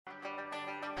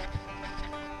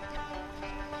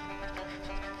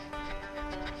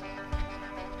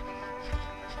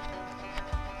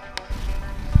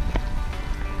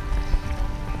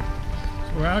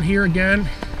We're out here again.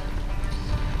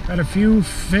 Had a few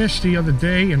fish the other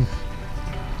day and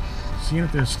seeing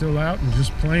if they're still out and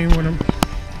just playing with them.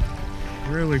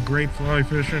 Really great fly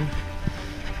fishing.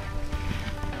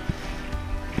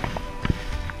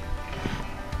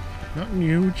 Nothing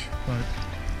huge, but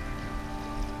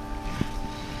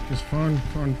just fun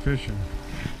fishing.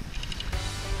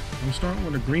 I'm starting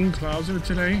with a green clouser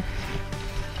today.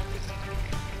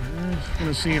 I'm just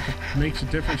gonna see if it makes a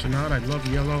difference or not. I love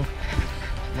yellow,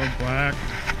 love black,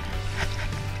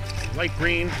 light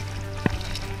green.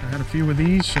 I had a few of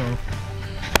these, so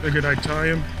figured I'd tie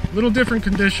them. A little different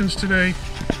conditions today.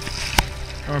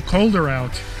 Colder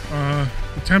out.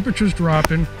 The temperature's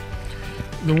dropping.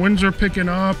 The winds are picking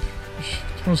up. It's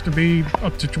supposed to be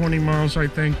up to 20 miles, I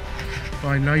think,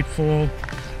 by nightfall.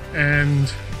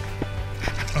 And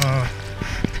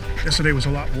yesterday was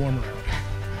a lot warmer out.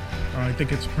 I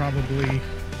think it's probably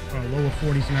lower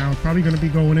 40s now. Probably going to be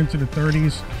going into the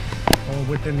 30s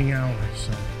within the hour.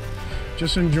 So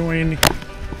just enjoying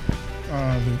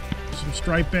some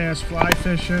striped bass fly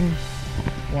fishing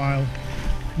while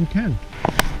you can.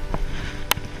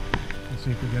 Let's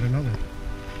see if we get another.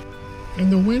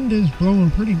 And the wind is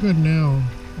blowing pretty good now.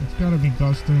 It's got to be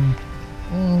gusting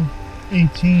all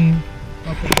 18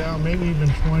 up and down, maybe even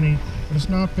 20. But it's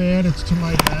not bad. It's to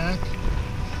my back.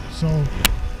 So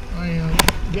I am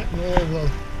getting all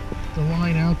the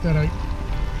line out that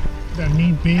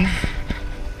need be.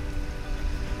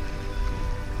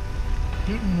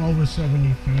 Getting over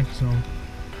 70 feet, so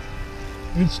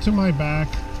it's to my back,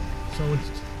 so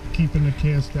it's keeping the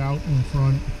cast out in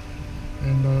front,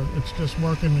 and it's just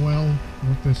working well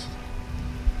with this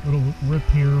little rip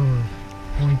here or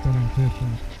point that I'm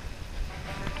fishing.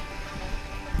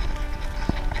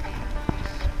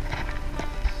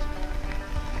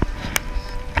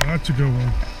 That's a good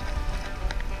one.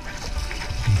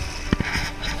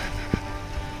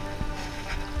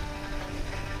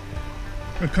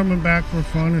 We're coming back for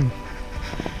fun and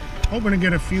hoping to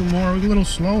get a few more. A little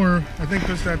slower, I think,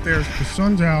 because that the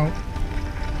sun's out.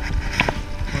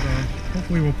 But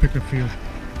hopefully we'll pick a few.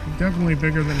 Definitely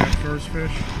bigger than that first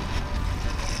fish.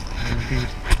 It would be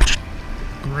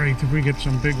great if we get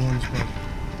some big ones, but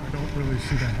I don't really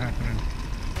see that happening.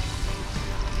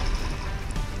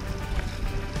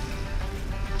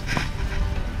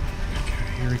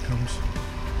 Okay, here he comes.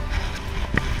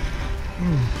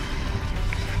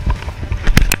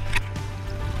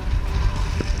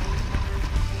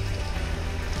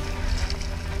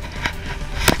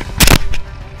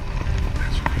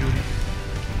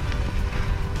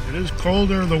 It is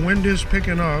colder, the wind is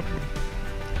picking up,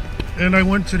 and I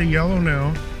went to the yellow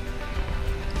now.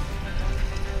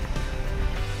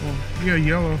 Well, yeah,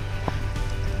 yellow.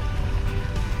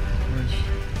 Nice,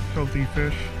 healthy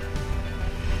fish.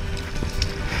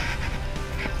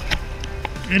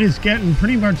 It is getting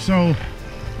pretty much so,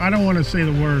 I don't want to say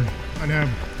the word, I'd have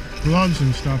gloves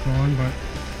and stuff on, but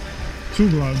 2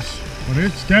 gloves. But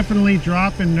it's definitely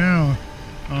dropping now.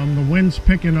 The wind's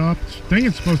picking up. I think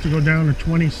it's supposed to go down to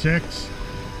 26,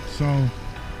 so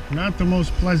not the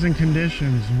most pleasant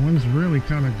conditions. The wind's really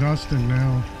kind of gusting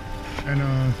now, and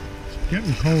it's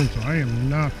getting cold, so I am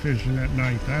not fishing at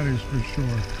night, that is for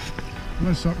sure,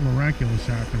 unless something miraculous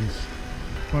happens.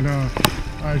 But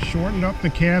I shortened up the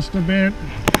cast a bit.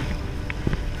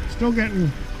 Still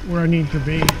getting where I need to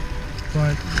be,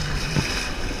 but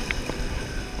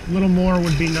a little more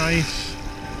would be nice.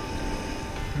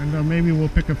 And maybe we'll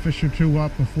pick a fish or 2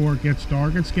 up before it gets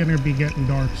dark. It's going to be getting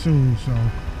dark soon, so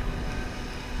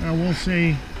we'll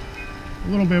see. A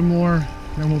little bit more,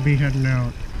 then we'll be heading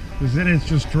out. Because then it's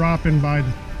just dropping by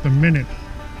the minute.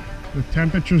 The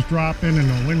temperature's dropping and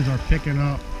the winds are picking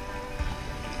up.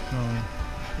 So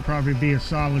it'll probably be a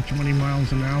solid 20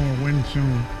 miles an hour wind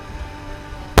soon.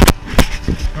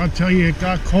 I'll tell you, it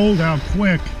got cold out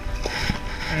quick.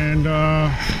 And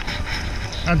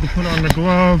had to put on the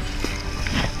glove.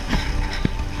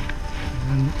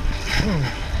 Oh,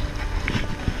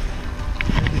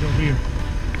 maybe there'll be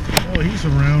oh, he's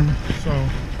around, so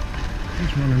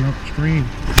he's running upstream.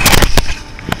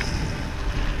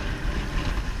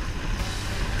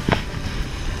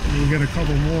 We'll get a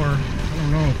couple more, I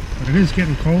don't know, but it is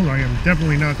getting cold. I am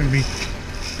definitely not going to be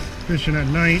fishing at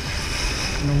night,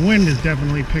 and the wind has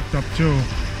definitely picked up too.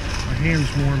 My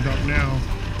hand's warmed up now,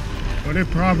 but it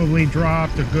probably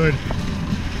dropped a good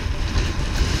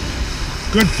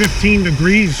 15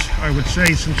 degrees, I would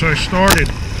say, since I started.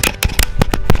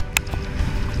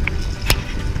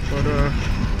 But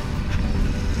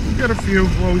we got a few.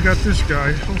 Well, we got this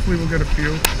guy. Hopefully we'll get a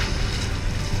few.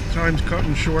 Time's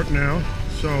cutting short now,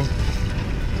 so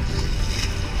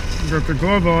got the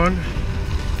glove on.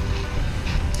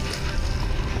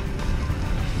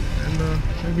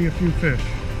 maybe a few fish.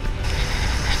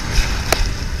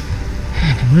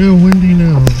 It's real windy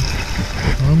now.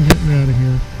 I'm getting out of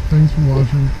here. Thanks for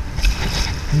watching.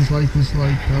 Please like,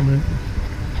 dislike, comment,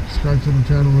 subscribe to the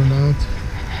channel or not.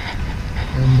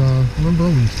 And remember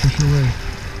always, fish your way.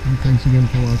 And thanks again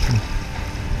for watching.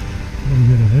 I'm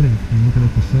gonna get a headache from looking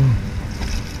at the sun.